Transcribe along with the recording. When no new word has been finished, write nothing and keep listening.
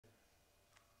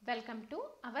Welcome to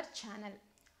our channel.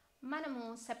 మనము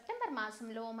September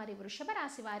మాసంలో మరి వృషభ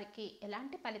రాశి వారికి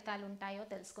ఎలాంటి ఫలితాలు ఉంటాయో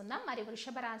తెలుసుకుందాం. మరి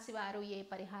వృషభ రాశి వారు ఏ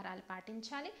పరిహారాలు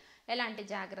పాటించాలి, ఎలాంటి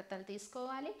జాగ్రత్తలు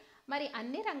తీసుకోవాలి, మరి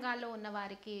అన్ని రంగాల్లో ఉన్న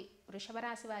వారికి వృషభ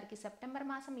రాశి వారికి సెప్టెంబర్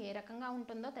మాసం ఏ రకంగా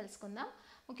ఉంటుందో తెలుసుకుందాం.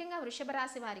 ముఖ్యంగా వృషభ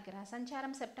రాశి వారికి గ్రహ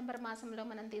సంచారం సెప్టెంబర్ మాసంలో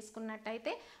మనం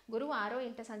తీసుకున్నట్టయితే గురువు 6వ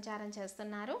ఇంట సంచారం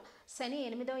చేస్తున్నారు, శని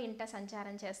 8వ ఇంట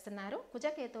సంచారం చేస్తున్నారు,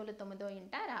 కుజకేతువులు 9వ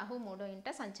ఇంట, రాహు 3వ ఇంట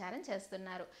సంచారం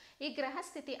చేస్తున్నారు. ఈ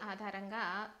గ్రహస్థితి ఆధారంగా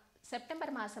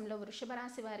సెప్టెంబర్ మాసంలో వృషభ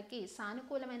రాశి వారికి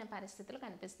సానుకూలమైన పరిస్థితులు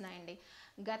కనిపిస్తున్నాయండి.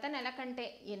 గత నెల కంటే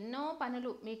ఎన్నో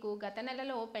పనులు మీకు గత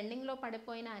నెలలో పెండింగ్లో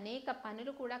పడిపోయిన అనేక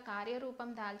పనులు కూడా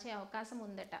కార్యరూపం దాల్చే అవకాశం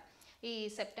ఉందట ఈ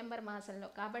సెప్టెంబర్ మాసంలో.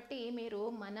 కాబట్టి మీరు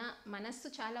మనస్సు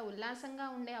చాలా ఉల్లాసంగా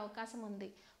ఉండే అవకాశం ఉంది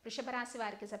వృషభ రాశి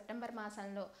వారికి సెప్టెంబర్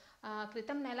మాసంలో.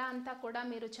 క్రితం నెల అంతా కూడా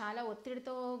మీరు చాలా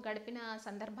ఒత్తిడితో గడిపిన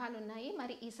సందర్భాలు ఉన్నాయి.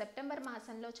 మరి ఈ సెప్టెంబర్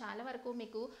మాసంలో చాలా వరకు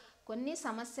మీకు కొన్ని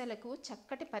సమస్యలకు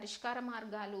చక్కటి పరిష్కార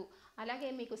మార్గాలు, అలాగే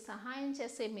మీకు సహాయం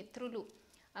చేసే మిత్రులు,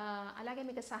 అలాగే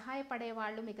మీకు సహాయపడే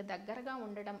వాళ్ళు మీకు దగ్గరగా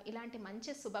ఉండడం, ఇలాంటి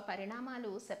మంచి శుభ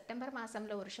పరిణామాలు సెప్టెంబర్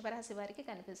మాసంలో వృషభ రాశి వారికి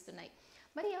కనిపిస్తున్నాయి.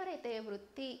 మరి ఎవరైతే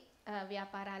వృత్తి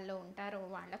వ్యాపారాల్లో ఉంటారో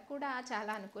వాళ్ళకు కూడా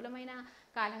చాలా అనుకూలమైన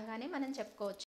కాలంగానే మనం చెప్పుకోవచ్చు.